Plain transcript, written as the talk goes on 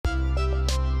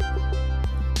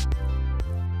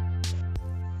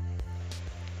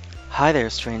Hi there,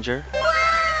 stranger.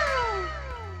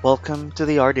 Welcome to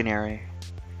The Ordinary,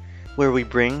 where we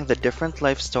bring the different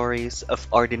life stories of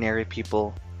ordinary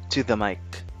people to the mic.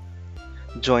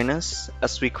 Join us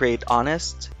as we create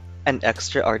honest and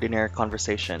extraordinary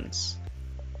conversations.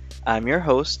 I'm your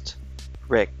host,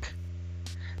 Rick.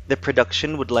 The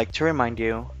production would like to remind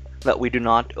you that we do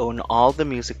not own all the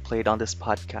music played on this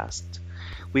podcast.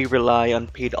 We rely on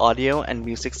paid audio and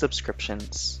music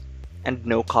subscriptions, and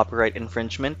no copyright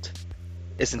infringement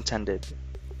is intended.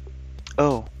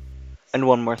 Oh, and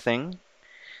one more thing.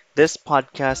 This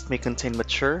podcast may contain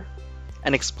mature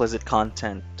and explicit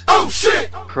content. Oh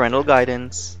shit! Parental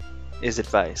guidance is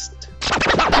advised.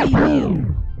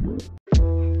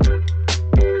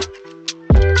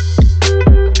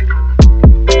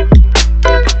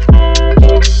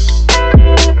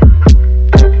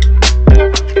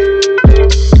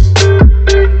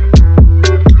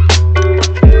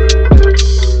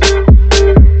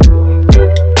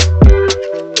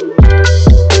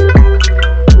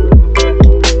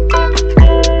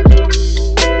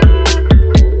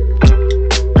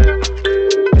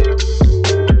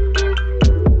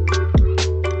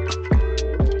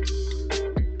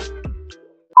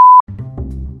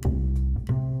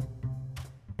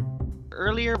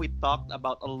 Earlier, we talked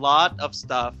about a lot of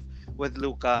stuff with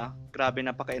Luka. Grabe,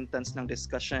 napaka-intense ng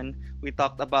discussion. We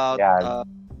talked about,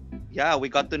 we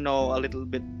got to know a little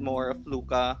bit more of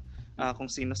Luka, kung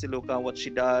sino si Luka, what she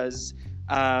does,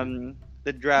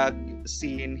 the drag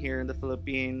scene here in the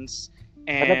Philippines,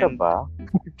 Talaga and... ba?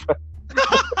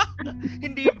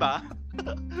 Hindi ba?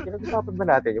 Pinag-usapan ba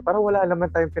natin yun? Parang wala naman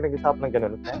tayong pinag-usapan ng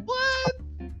ganun. What?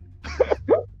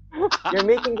 You're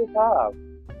making this up.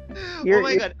 Oh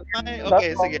my God.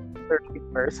 Okay, sige.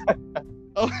 30%.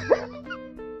 Oh.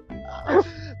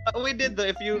 We did though,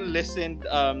 if you listened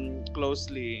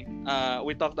closely,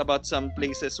 we talked about some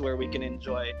places where we can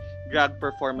enjoy drag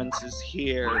performances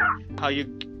here, how you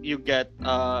get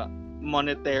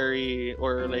monetary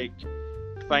or like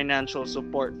financial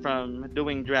support from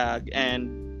doing drag,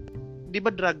 and di ba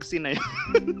drag scene na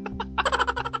yun?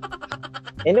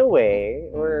 In a way,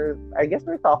 I guess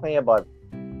we're talking about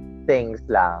things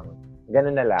lang.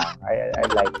 Ganun na lang. I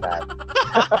like that.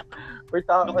 we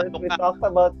talked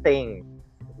about things.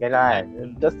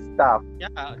 Ganun. Just stuff.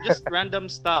 Yeah, just random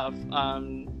stuff.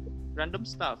 Random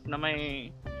stuff na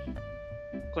may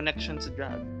connection to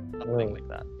drag. Something like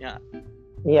that. Yeah.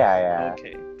 Yeah.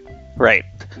 Okay. Right.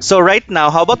 So right now,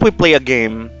 how about we play a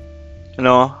game?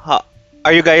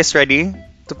 Are you guys ready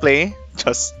to play?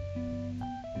 Just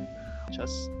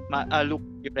Luke,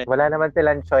 you ready? Wala naman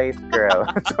silang choice, girl.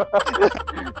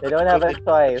 They don't have a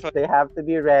choice. They have to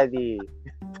be ready.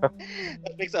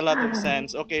 That makes a lot of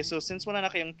sense. Okay, so since wala na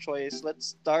kayong choice,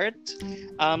 let's start.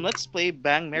 Let's play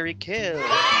Bang, Marry, Kill.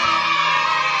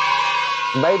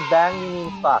 By bang, you mean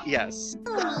fuck? Yes.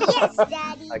 Yes,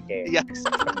 Daddy. Okay. Yes.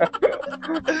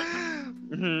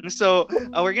 So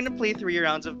we're gonna play 3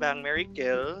 rounds of Bang, Marry,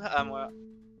 Kill.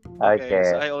 Okay.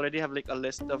 So I already have like a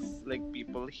list of like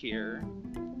people here.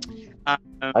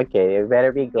 Okay, it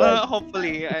better be good.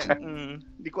 Hopefully,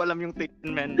 di ko alam yung taste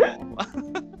in men mo.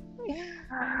 Okay.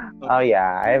 Oh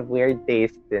yeah, I have weird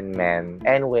taste in men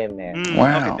and women.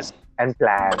 Wow. Okay, and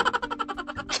plants.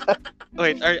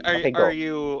 Wait, Okay, are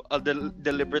you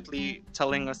deliberately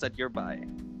telling us that you're bi?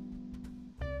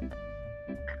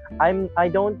 I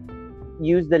don't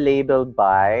use the label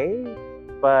bi,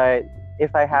 but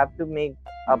if I have to make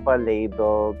up a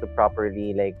label to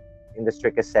properly, like, in the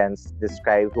strictest sense,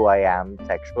 describe who I am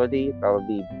sexually,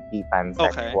 probably be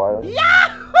pansexual. Okay.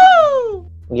 Yahoo!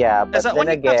 Yeah, but Is that then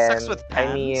when you have again, sex with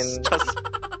pants? I mean, Just...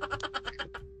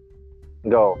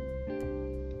 go.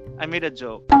 I made a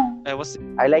joke. I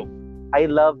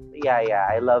love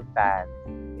pants.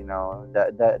 You know,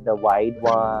 the wide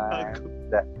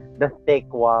one, the thick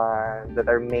ones that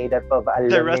are made up of aluminum.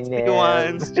 The rusty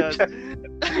ones, just...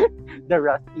 The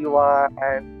rusty ones.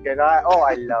 You know,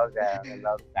 I love them. I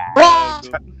love that.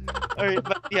 Alright,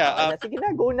 but yeah. Sige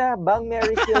na, go na. Bang,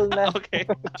 marry, kill na. Okay.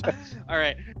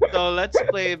 Alright. So let's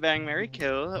play Bang, Marry,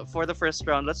 Kill. For the first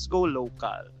round, let's go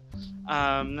local.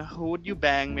 Who would you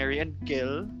bang, marry, and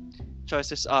kill?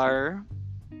 Choices are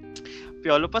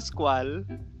Piolo Pascual,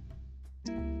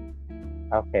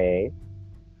 Okay.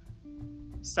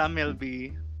 Sam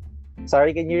Milby,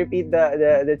 Sorry, can you repeat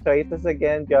the choices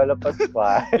again? Piolo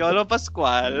Pascual. Piolo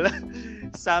Pascual,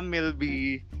 Sam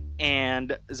Milby,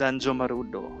 and Zanjo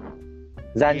Marudo.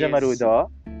 Zanja Yes.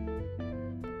 Marudo?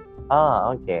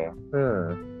 Ah, okay.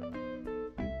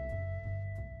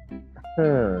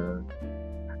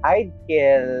 I'd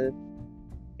kill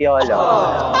Piolo.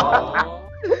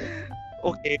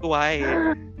 Okay, why?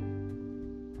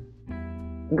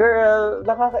 Girl,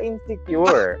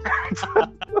 nakaka-insecure.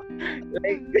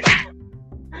 Like,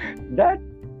 that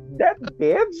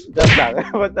bitch? Just lang.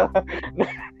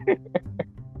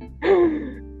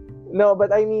 No,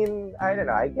 but I mean, I don't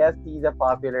know. I guess he's a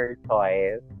popular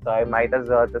choice. So I might as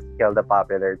well just kill the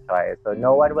popular choice. So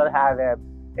no one will have him.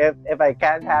 If I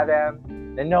can't have him,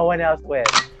 then no one else will.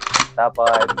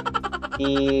 Tapos,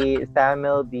 si Sam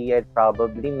Milby, I'd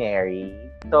probably marry.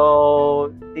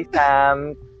 So, si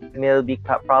Sam Milby,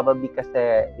 probably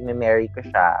kasi i-marry ko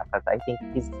siya. Because I think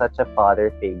he's such a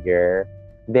father figure.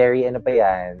 Very, ano pa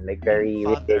yan? Like, very,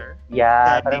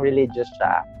 yeah, parang religious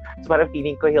siya. So, parang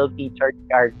feeling ko he'll teach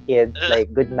our kids,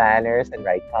 like, good manners and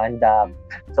right conduct.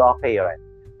 So, okay yun.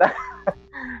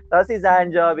 So, si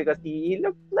Zanjo, because he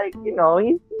looks like, you know,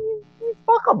 he's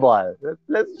fuckable.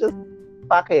 Let's just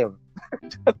fuck him.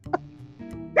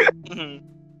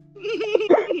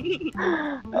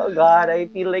 Oh God, I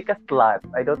feel like a slut.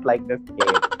 I don't like this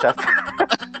game. Just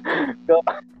go.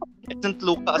 Isn't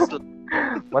Luka a slut?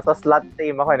 Mas a slut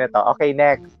team ako nito. Okay,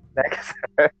 next.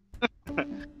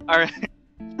 Alright.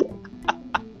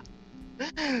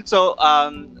 So,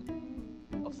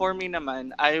 for me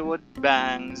naman, I would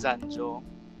bang Zanjo.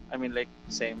 I mean, like,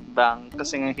 same. Bang.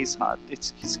 Kasi nga he's hot.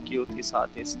 He's cute. He's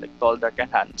hot. He's, like, tall, dark, and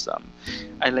handsome.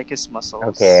 I like his muscles.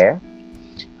 Okay.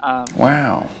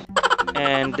 Wow.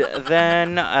 And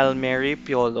then, I'll marry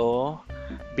Piolo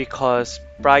because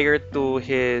prior to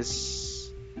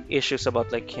his issues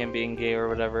about, like, him being gay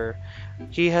or whatever,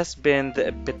 he has been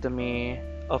the epitome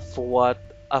of what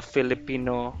a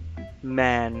Filipino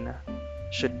man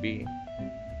should be.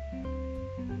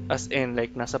 As in,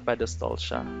 like, nasa pedestal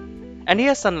siya. And he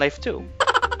has Sun Life too.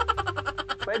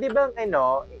 Pwede bang,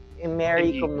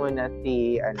 i-marry ko muna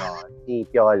si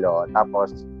Piolo,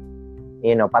 tapos,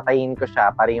 patayin ko siya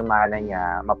para yung mana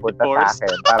niya mapunta sa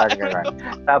akin. Parang gano'n.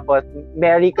 Tapos,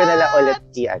 marry ko na lang ulit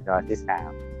si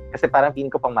Sam. Kasi parang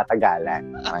feeling ko pang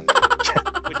matagalan.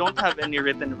 We don't have any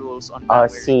written rules on that. Oh,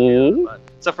 see? See?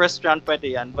 Sa first round, pwede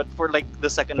yan. But for like the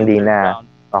second and Hindi third na. round,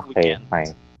 okay,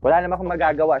 fine. Wala naman akong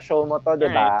magagawa. Show mo to, di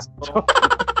ba? So...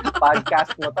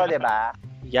 Podcast mo to, di ba?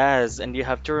 Yes, and you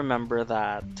have to remember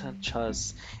that.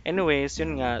 Just, anyways,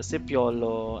 yun nga, si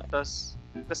Piolo. Tapos,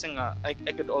 kasi nga, I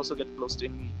could also get close to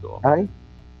Inigo. Ay?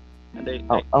 And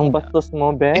ang bastos mo,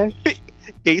 be?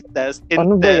 Case test, in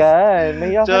ano test. Ba yan?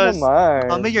 Naiyak ka naman.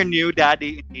 Tell me your new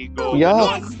daddy, Inigo.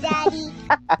 Yeah. Yes, Daddy.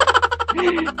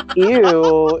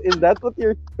 Ew, is that what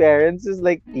your parents is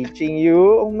like teaching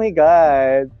you? Oh my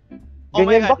God.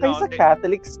 Ganyan ba kayo sa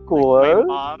Catholic school? Like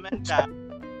my mom and dad.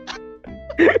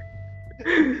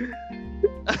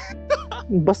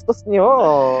 Bastos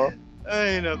nyo.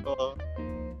 Ay, nako.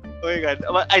 Oh my God.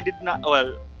 Well, I did not,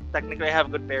 technically I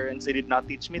have good parents. They did not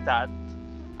teach me that.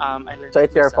 I learned so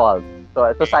it's your myself. fault.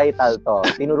 So societal to.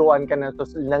 Tinuruan ka ng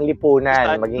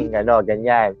lipunan. Maging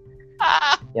ganyan.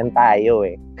 Yan tayo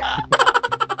eh.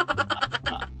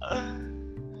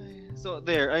 So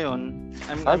there, ayun.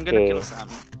 I'm gonna kill Sam.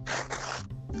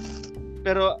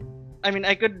 Pero, I mean,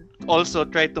 I could also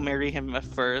try to marry him at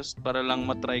first para lang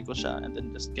matry ko siya and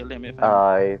then just kill him if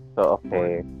so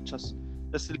okay. Just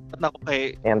lipat na ako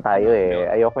kay... Yan tayo eh.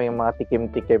 Ayoko yung mga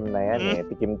tikim-tikim na yan eh.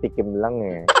 Tikim-tikim lang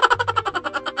eh.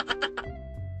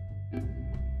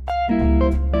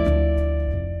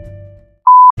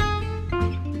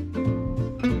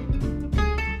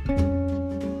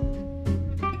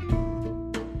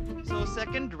 So,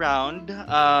 second round,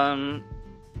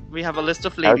 we have a list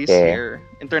of ladies here.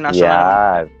 International.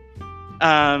 Yeah.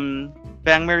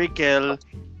 Bang, Marry, Kill,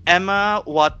 Emma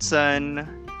Watson,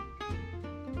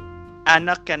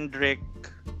 Anna Kendrick.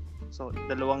 So,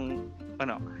 dalawang,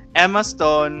 Emma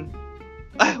Stone.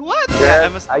 What? Yeah,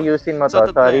 Emma Stone. ayusin mo to.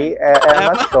 Sorry.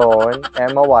 Emma Stone,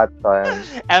 Emma Watson.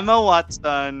 Emma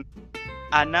Watson,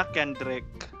 Anna Kendrick.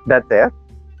 That's it?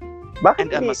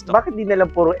 And Emma Stone. Bakit di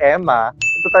nalang puro Emma?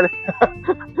 Total.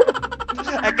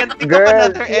 I can think of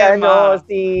another Emma.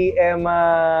 Si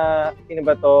Emma, sino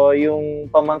ba to? Yung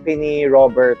pamangkin ni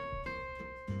Robert.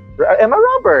 Emma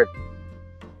Robert.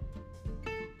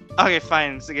 Okay,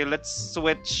 fine. Sige, let's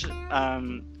switch.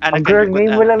 Anna Girl,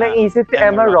 name mo lang naisip si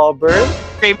Emma Robert.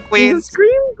 Scream Queens.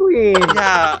 Scream Queen.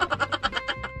 Yeah.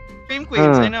 Scream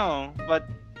Queens, I know. But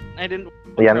I didn't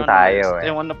put Yan her on tayo the list. eh.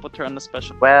 I want to put her on the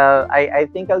special. Well, I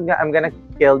think I'm gonna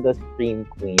kill the Scream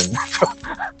Queen.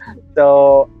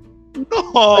 So,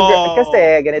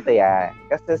 kasi ganito yan.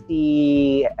 Kasi si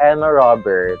Emma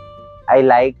Roberts, I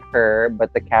like her,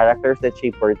 but the characters that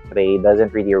she portrayed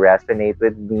doesn't really resonate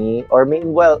with me. Or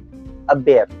a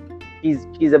bit.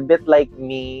 She's a bit like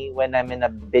me when I'm in a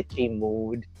bitchy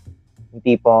mood.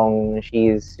 Tipong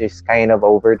she's kind of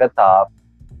over the top.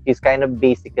 She's kind of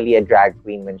basically a drag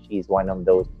queen when she's one of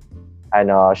those,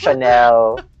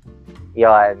 Chanel,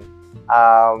 yon.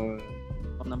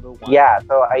 Number one. Yeah,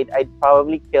 so I'd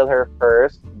probably kill her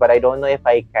first, but I don't know if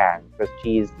I can because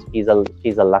she's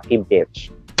a lucky bitch.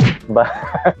 But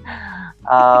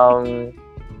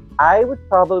I would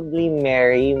probably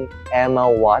marry Emma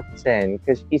Watson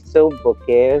because she's so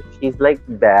bookish. She's like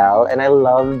Belle, and I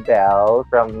love Belle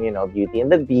from Beauty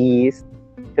and the Beast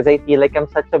because I feel like I'm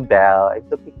such a Belle. I'm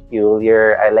so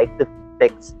peculiar. I like to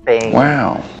fix things.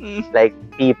 Wow. Like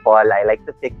people, I like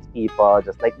to fix people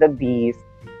just like the Beast.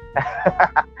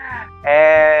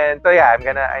 And so yeah, I'm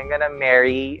gonna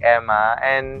marry Emma,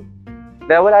 and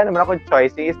dahil wala naman akong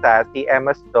choice, yung isa, si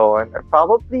Emma Stone.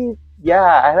 Probably,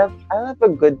 yeah, I'll have a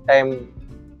good time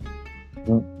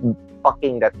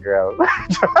fucking that girl.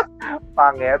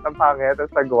 Pangit, ang pangit, ang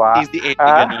sagwa. Easy A,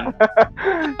 ganun.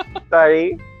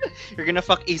 Sorry? You're gonna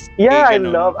fuck Easy Yeah, A,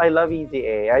 ganun. I love Easy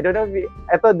A. I don't know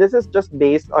I thought this is just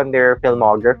based on their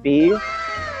filmography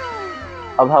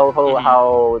of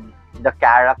how the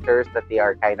characters that they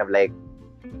are kind of like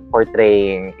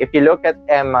portraying. If you look at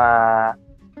Emma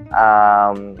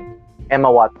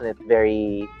Watson, it's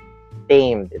very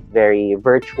tamed. It's very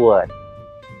virtuous.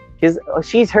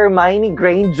 She's Hermione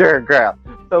Granger, girl.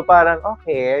 So parang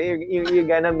okay, you're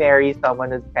gonna marry someone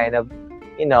who's kind of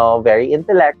very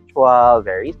intellectual,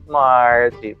 very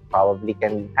smart. She probably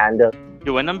can handle.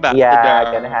 You want them back Yeah,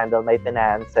 to gonna handle my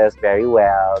finances very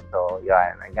well. So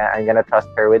yeah, I'm gonna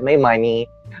trust her with my money.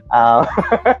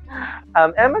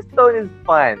 Emma Stone is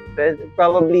fun. So it's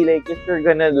probably like if you're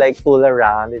gonna like fool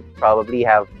around, it's probably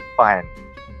have fun.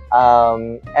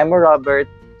 Emma Roberts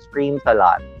screams a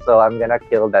lot, so I'm gonna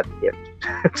kill that bitch.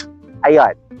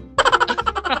 Ayun.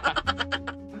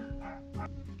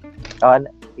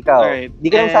 Ikaw, Alright, di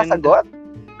ka lang sasagot?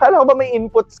 Kala ko ba may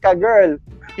inputs ka, girl?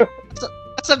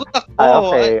 Sagot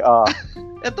ako. Okay,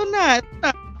 Ito na.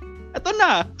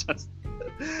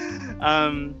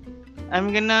 I'm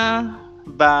gonna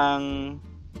bang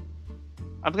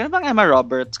Emma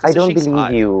Roberts I kasi don't she's believe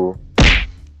hot. you.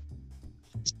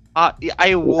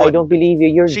 I would. I don't believe you.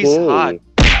 You're She's gay. hot.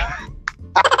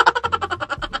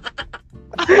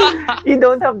 You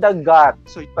don't have the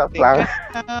guts. So you Stop think lang.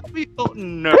 you don't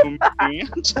know me.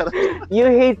 You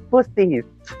hate pussies.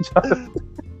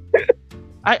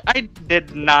 I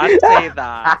did not say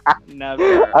that.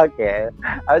 Never. Okay.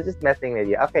 I was just messing with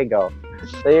you. Okay, go.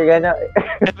 So you're gonna...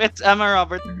 If it's Emma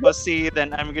Roberts pussy,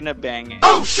 then I'm gonna bang it.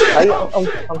 Oh shit! Ay,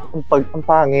 ang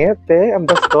pangit, eh. Ang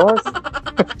bastos.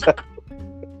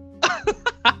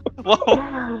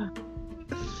 Wow.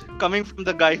 Coming from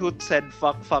the guy who said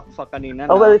fuck kanina.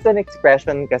 Oh, well, it's an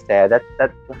expression kasi. That's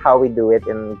how we do it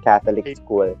in Catholic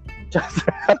school. Just...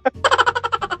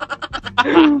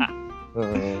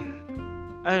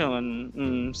 Ayun.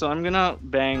 So I'm gonna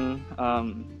bang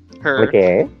her.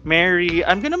 Okay.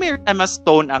 I'm gonna marry Emma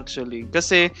Stone actually.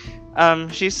 Kasi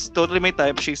she's totally my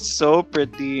type. She's so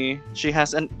pretty. She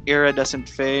has an iridescent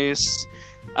face.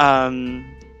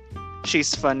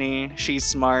 She's funny. She's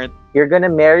smart. You're gonna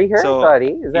marry her? So,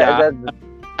 Sorry? Is that...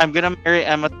 I'm gonna marry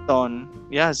Emma Stone.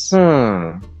 Yes.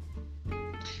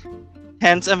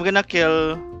 Hence, I'm gonna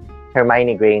kill...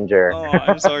 Hermione Granger. Oh,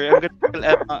 I'm sorry. I'm gonna kill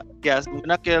Emma. Yes, I'm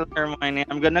gonna kill Hermione.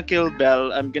 I'm gonna kill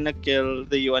Belle. I'm gonna kill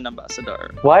the UN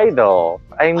ambassador. Why though?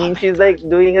 I mean, she's like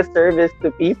doing a service to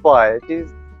people.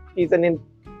 She's an...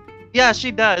 Yeah,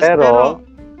 she does. Pero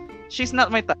she's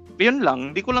not my type. Yun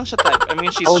lang. Di ko lang siya type. I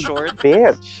mean, she's short.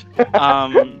 Bitch.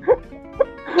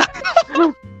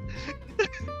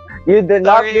 You did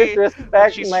not Sorry,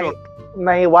 disrespect she's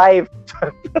my wife.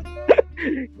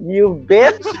 You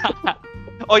bitch.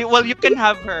 Oh, well, you can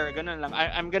have her. Ganun lang.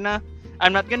 I'm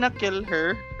not gonna kill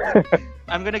her.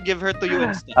 I'm gonna give her to you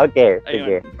instead. Okay,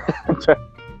 Ayun. sige.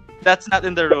 That's not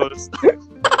in the rules.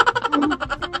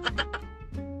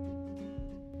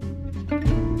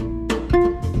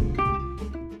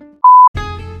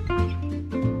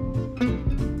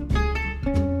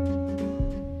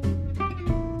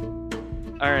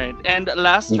 Alright, and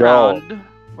last Go. round,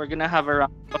 we're gonna have a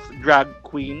round of drag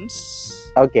queens.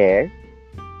 Okay.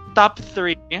 Top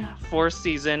 3 for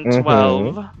season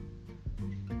 12.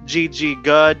 Gigi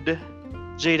Good,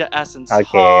 Jada Essence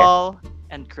Okay. Hall,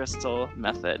 and Crystal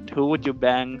Method. Who would you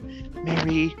bang,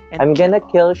 marry, and I'm gonna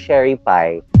kill Sherry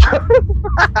Pie.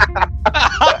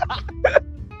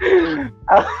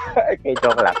 Okay,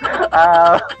 joke lang.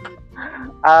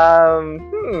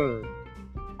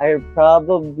 I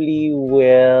probably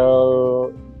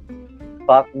will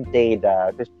fuck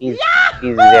Jada because she's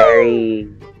very,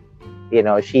 she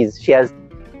has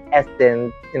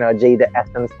essence. Jada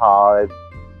Essence Hall is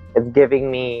It's giving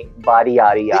me body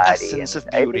yaddy The yaddy. essence of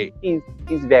And I beauty. think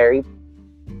she's very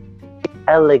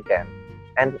elegant,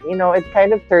 and it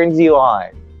kind of turns you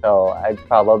on. So I'd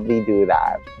probably do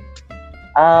that.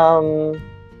 Um,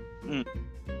 Mm.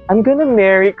 I'm gonna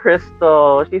marry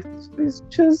Crystal. She's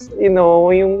just,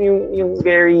 yung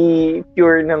very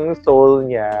pure ng soul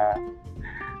niya.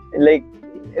 Like,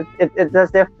 it's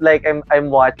as if like I'm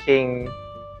watching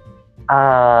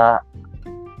a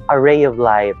ray of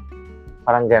light.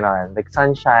 Parang ganon. Like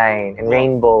sunshine and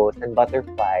rainbows and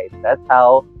butterflies. That's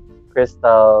how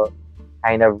Crystal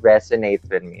kind of resonates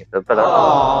with me. So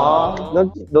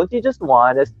don't you just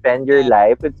want to spend your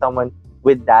life with someone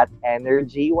with that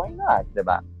energy? Why not,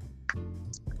 diba?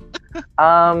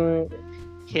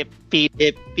 Hippie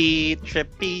dippy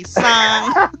trippy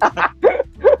song.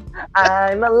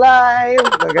 I'm alive.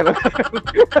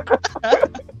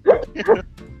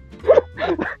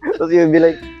 So you'll be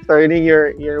like turning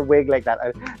your wig like that.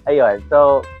 Ayun.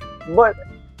 So, but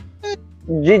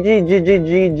G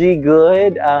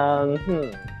good.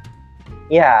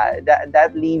 Yeah,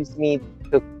 that leaves me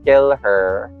to kill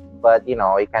her, but you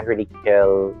can't really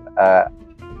kill a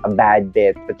bad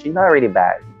bitch. But she's not really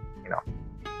bad.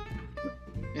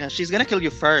 Yeah, she's gonna kill you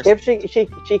first. If she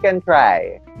can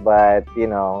try, but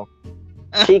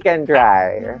she can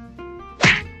try.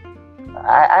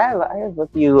 I have a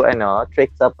few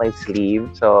tricks up my sleeve,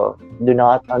 so do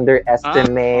not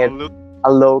underestimate Look.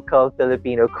 a local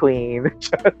Filipino queen.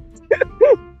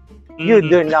 You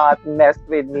do not mess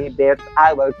with me, bitch.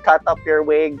 I will cut up your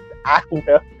wigs. I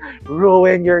will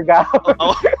ruin your gown.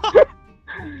 Oh.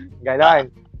 Ganon.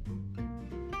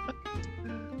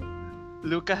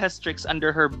 Luka has tricks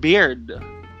under her beard.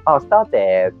 Oh, stop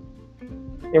it.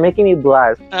 You're making me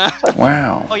blush.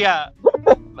 Wow. Oh yeah.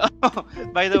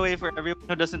 By the way, for everyone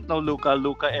who doesn't know Luka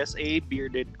is a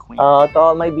bearded queen. To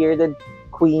all my bearded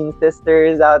queen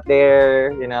sisters out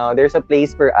there, there's a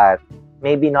place for us.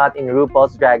 Maybe not in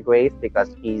RuPaul's Drag Race because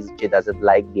she doesn't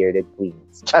like bearded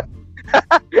queens.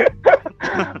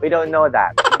 We don't know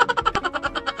that.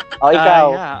 Oh,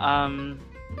 ikaw.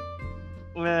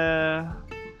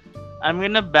 I'm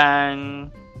gonna bang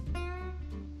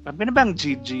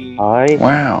Gigi. Ay.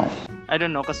 Wow. I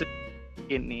don't know kasi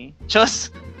skinny.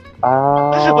 Just Oh,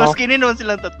 well, skinny naman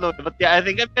silang tatlo. But yeah, I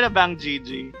think I'm gonna bang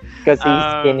Gigi. because he's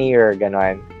skinnier,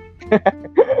 ganon.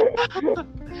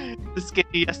 The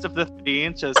skinniest of the three.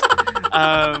 Just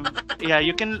yeah,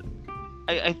 you can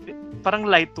parang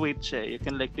lightweight siya. You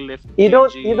can like lift You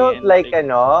don't Gigi and, like you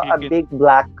a can- big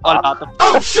black all cock. out of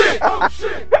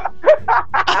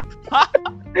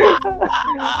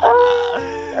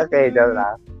Okay, joke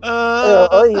lang. Uh,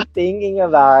 Oh, you're thinking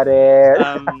about it.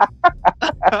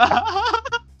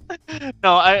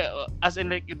 no, as in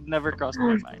like it never crossed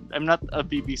my mind. I'm not a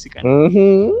BBC kind of.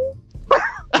 Mm-hmm.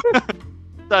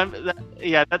 So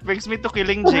yeah, that brings me to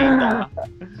killing Jada.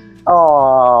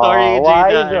 Oh, Sorry,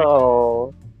 why Jada.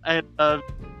 though? I love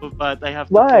you, but I have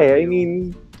to Why? kill I you. mean,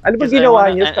 ano ba 'Cause I ginawa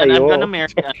wanna- niya and I'm sa'yo? gonna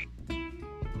marry.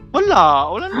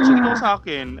 Wala naman siya ginawa sa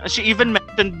akin. She even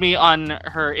mentioned me on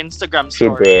her Instagram She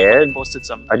story. When did? I posted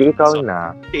something. O, di ikaw So,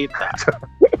 na. appreciate that.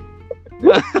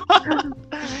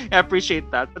 I appreciate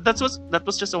that. But that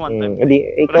was just a one time.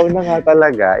 Ikaw na nga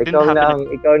talaga. Didn't happen.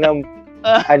 Ikaw na,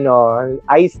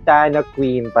 I stan a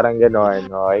queen, parang gano'n.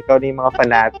 No? Ikaw na yung mga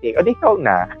fanatic. O, di ikaw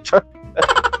na.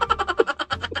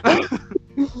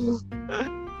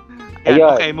 Yan,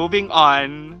 Ayun. okay, moving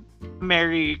on.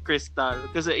 Mary Crystal.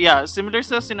 Kasi, yeah, similar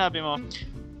sa sinabi mo,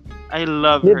 I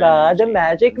love her. Diba? The energy.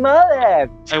 magic mullet.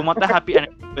 I want the happy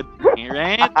energy with me,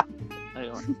 right?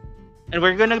 Ayun. And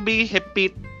we're gonna be hippie,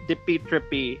 dippy,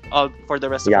 trippy all for the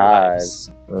rest of our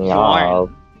lives. Yeah. Oh.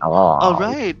 All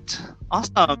right.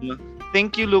 Awesome.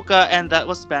 Thank you, Luka. And that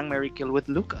was Bang, Marry, Kill with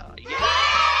Luka. Yeah.